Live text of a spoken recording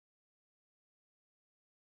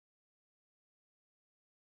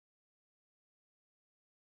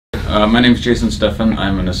My name is Jason Steffen.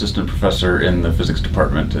 I'm an assistant professor in the physics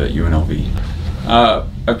department at UNLV.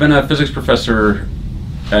 I've been a physics professor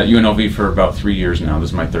at UNLV for about 3 years now.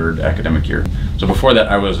 This is my third academic year. So before that,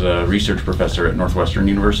 I was a research professor at Northwestern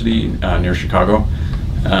University near Chicago,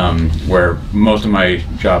 where most of my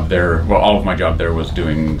job there, well, all of my job there was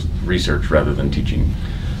doing research rather than teaching.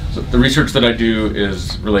 So the research that I do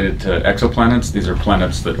is related to exoplanets. These are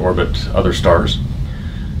planets that orbit other stars.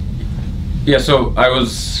 Yeah, so I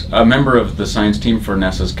was a member of the science team for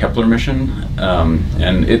NASA's Kepler mission,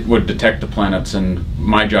 and it would detect the planets, and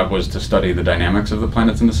my job was to study the dynamics of the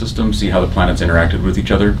planets in the system, see how the planets interacted with each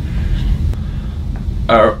other.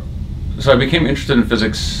 So I became interested in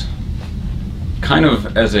physics kind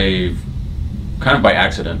of by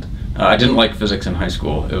accident. I didn't like physics in high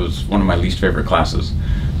school. It was one of my least favorite classes.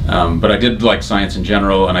 But I did like science in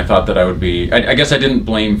general, and I thought that I would be, I guess I didn't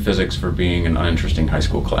blame physics for being an uninteresting high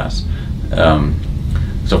school class.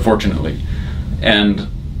 So fortunately. And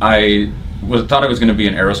I thought I was going to be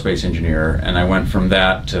an aerospace engineer, and I went from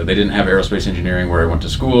that to, they didn't have aerospace engineering where I went to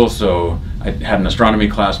school, so I had an astronomy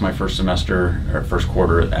class my first semester, or first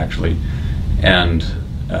quarter actually, and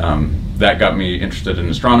that got me interested in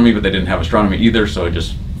astronomy, but they didn't have astronomy either, so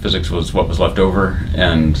physics was what was left over,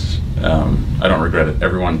 and I don't regret it.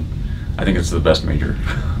 I think it's the best major.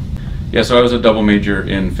 Yeah, so I was a double major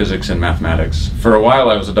in physics and mathematics. For a while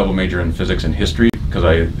I was a double major in physics and history, because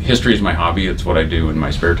history is my hobby, it's what I do in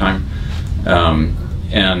my spare time.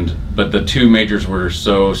 But the two majors were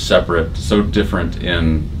so separate, so different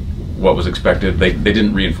in what was expected, they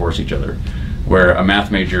didn't reinforce each other. Where a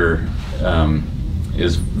math major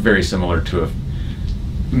is very similar to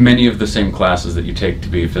many of the same classes that you take to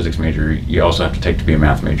be a physics major, you also have to take to be a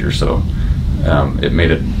math major, so it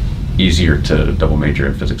made it easier to double major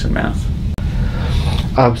in physics and math.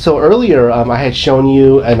 So earlier I had shown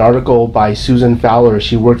you an article by Susan Fowler.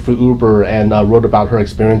 She worked for Uber and wrote about her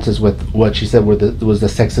experiences with what she said was the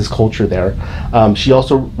sexist culture there. She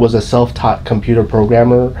also was a self-taught computer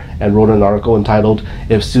programmer and wrote an article entitled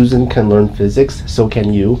 "If Susan Can Learn Physics, So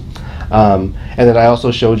Can You." And then I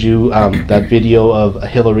also showed you that video of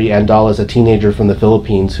Hillary Andal as a teenager from the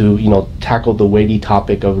Philippines who, tackled the weighty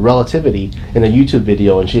topic of relativity in a YouTube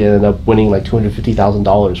video, and she ended up winning like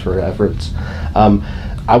 $250,000 for her efforts.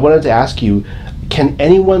 I wanted to ask you, can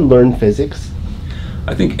anyone learn physics?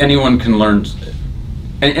 I think anyone can learn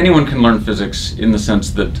physics in the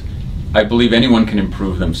sense that I believe anyone can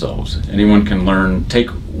improve themselves. Anyone can take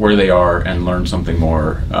where they are and learn something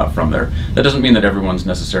more from there. That doesn't mean that everyone's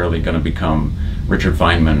necessarily going to become Richard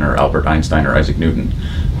Feynman or Albert Einstein or Isaac Newton,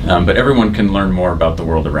 but everyone can learn more about the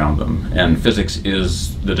world around them, and physics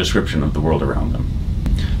is the description of the world around them.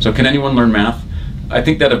 So can anyone learn math? I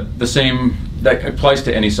think that that applies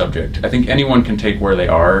to any subject. I think anyone can take where they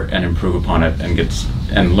are and improve upon it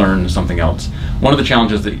and learn something else. One of the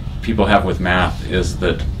challenges that people have with math is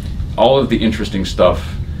that all of the interesting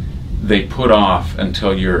stuff they put off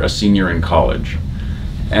until you're a senior in college.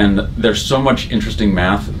 And there's so much interesting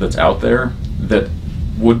math that's out there that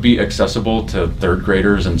would be accessible to third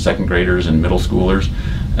graders and second graders and middle schoolers,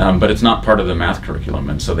 but it's not part of the math curriculum,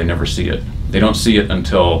 and so they never see it. They don't see it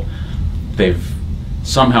until they've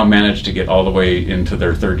somehow managed to get all the way into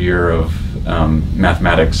their third year of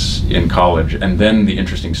mathematics in college, and then the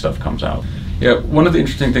interesting stuff comes out. Yeah, one of the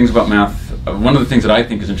interesting things about math, one of the things that I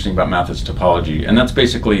think is interesting about math is topology, and that's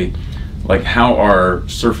basically like how are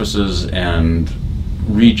surfaces and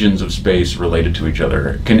regions of space related to each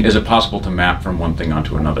other? Is it possible to map from one thing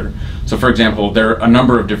onto another? So for example, there are a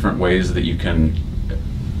number of different ways that you can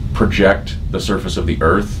project the surface of the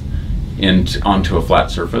Earth onto a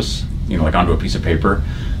flat surface, like onto a piece of paper.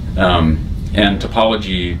 And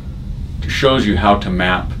topology shows you how to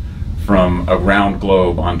map from a round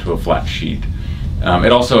globe onto a flat sheet.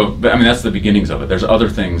 That's the beginnings of it. There's other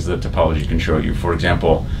things that topology can show you. For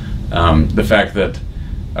example, the fact that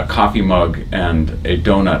a coffee mug and a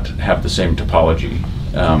donut have the same topology.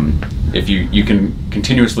 If you can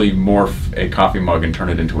continuously morph a coffee mug and turn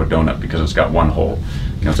it into a donut because it's got one hole.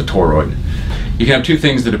 It's a toroid. You can have two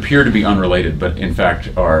things that appear to be unrelated, but in fact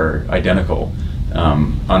are identical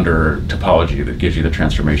under topology that gives you the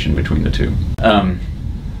transformation between the two.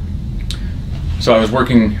 So I was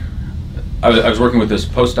working with this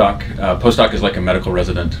postdoc. Postdoc is like a medical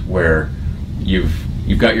resident where you've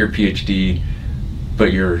got your PhD,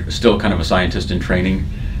 but you're still kind of a scientist in training.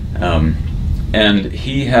 And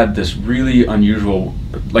he had this really unusual,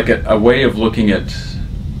 like a way of looking at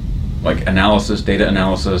like data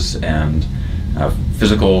analysis and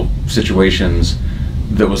physical situations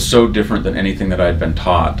that was so different than anything that I'd been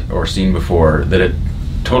taught or seen before that it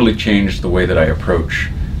totally changed the way that I approach,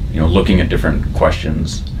 looking at different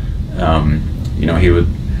questions. He would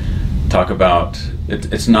talk about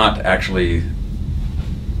it's not actually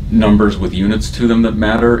numbers with units to them that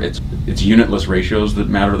matter. It's unitless ratios that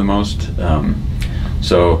matter the most.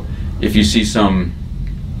 So if you see some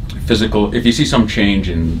change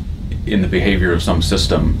in the behavior of some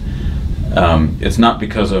system, it's not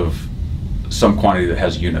because of some quantity that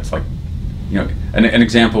has units. Like, an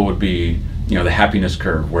example would be, the happiness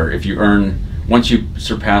curve, where if you once you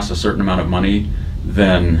surpass a certain amount of money,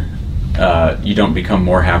 then you don't become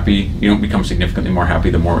more happy. You don't become significantly more happy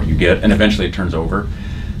the more you get, and eventually it turns over.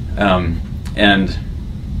 And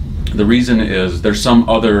the reason is there's some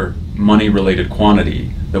other money-related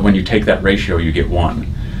quantity that when you take that ratio, you get 1,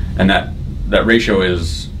 and that ratio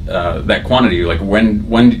is that quantity. Like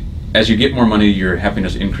when as you get more money, your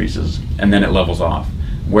happiness increases, and then it levels off.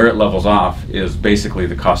 Where it levels off is basically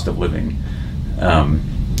the cost of living.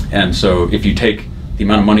 And so if you take the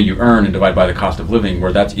amount of money you earn and divide by the cost of living,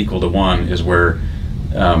 where that's equal to 1 is where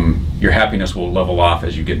your happiness will level off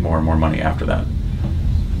as you get more and more money after that.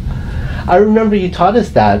 I remember you taught us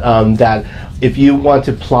that that if you want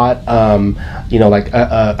to plot, like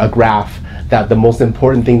a graph, that the most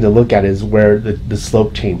important thing to look at is where the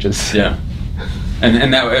slope changes. Yeah,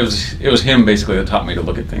 and that it was him basically that taught me to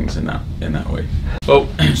look at things in that way. Well,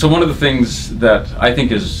 so one of the things that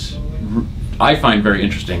I find very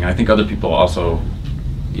interesting, and I think other people also,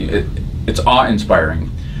 it's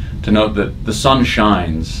awe-inspiring to note that the sun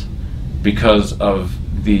shines because of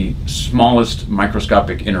the smallest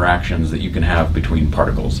microscopic interactions that you can have between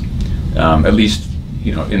particles, at least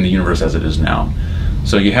in the universe as it is now.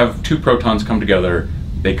 So you have 2 protons come together.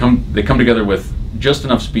 They come together with just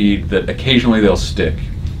enough speed that occasionally they'll stick,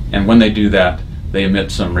 and when they do that, they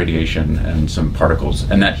emit some radiation and some particles,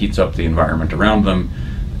 and that heats up the environment around them,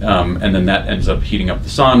 and then that ends up heating up the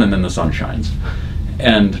sun, and then the sun shines.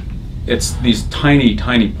 And it's these tiny,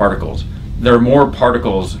 tiny particles. There are more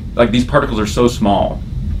particles, like these particles are so small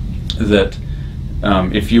that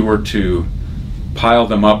if you were to pile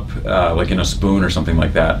them up like in a spoon or something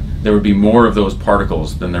like that, there would be more of those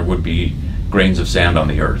particles than there would be grains of sand on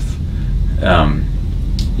the Earth.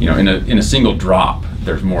 In a single drop,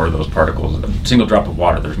 there's more of those particles. A single drop of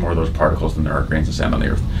water, there's more of those particles than there are grains of sand on the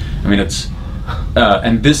Earth. I mean,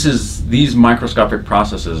 and these microscopic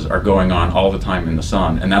processes are going on all the time in the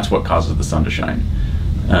sun, and that's what causes the sun to shine.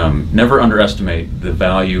 Never underestimate the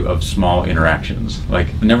value of small interactions.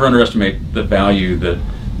 Like, never underestimate the value that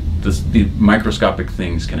the microscopic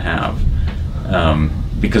things can have,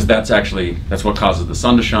 because that's what causes the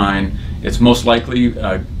sun to shine. It's most likely,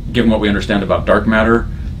 given what we understand about dark matter,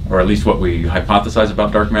 or at least what we hypothesize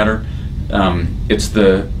about dark matter, it's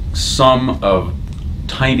the sum of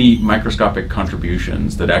tiny microscopic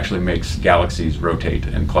contributions that actually makes galaxies rotate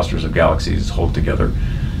and clusters of galaxies hold together.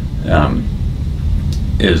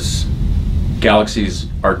 Galaxies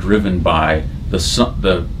are driven by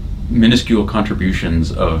the minuscule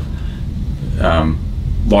contributions of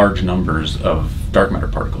large numbers of dark matter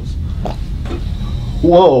particles.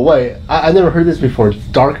 Whoa, wait! I never heard this before.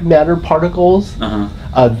 Dark matter particles?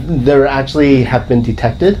 There actually have been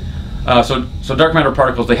detected? So dark matter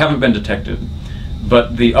particles, they haven't been detected,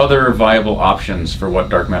 but the other viable options for what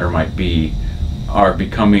dark matter might be are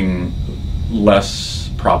becoming less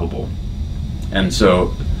probable. And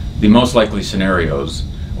so the most likely scenarios,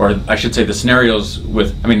 or I should say the scenarios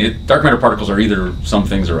with, dark matter particles are either some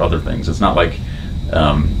things or other things. It's not like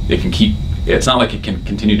it's not like it can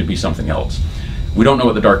continue to be something else. We don't know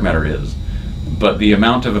what the dark matter is, but the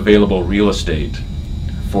amount of available real estate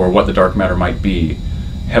for what the dark matter might be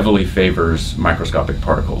heavily favors microscopic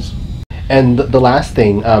particles. And the last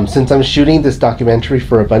thing, since I'm shooting this documentary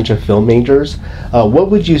for a bunch of film majors, what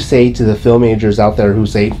would you say to the film majors out there who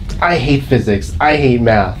say, I hate physics, I hate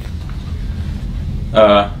math?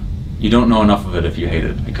 You don't know enough of it if you hate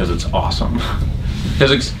it, because it's awesome.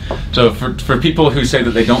 Physics, so for people who say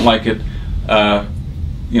that they don't like it,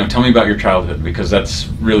 tell me about your childhood, because that's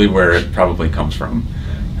really where it probably comes from.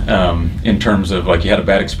 In terms of, like, you had a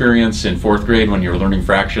bad experience in 4th grade when you were learning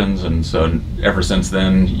fractions, and so ever since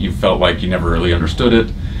then you felt like you never really understood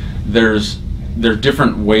it. There are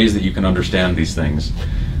different ways that you can understand these things,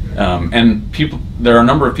 and there are a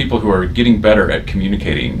number of people who are getting better at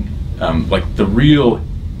communicating like the real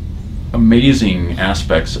amazing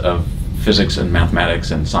aspects of physics and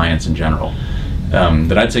mathematics and science in general,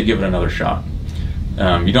 that I'd say give it another shot.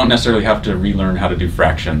 You don't necessarily have to relearn how to do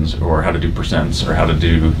fractions or how to do percents or how to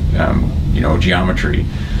do geometry,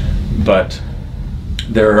 but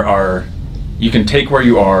you can take where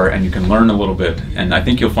you are and you can learn a little bit, and I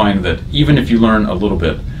think you'll find that even if you learn a little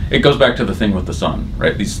bit, it goes back to the thing with the sun,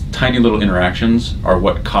 right? These tiny little interactions are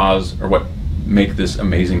what make this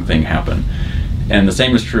amazing thing happen. And the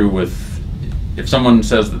same is true with, if someone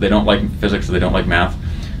says that they don't like physics or they don't like math,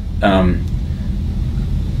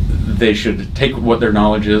 they should take what their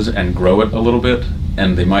knowledge is and grow it a little bit,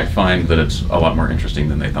 and they might find that it's a lot more interesting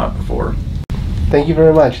than they thought before. Thank you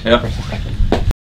very much. Yep.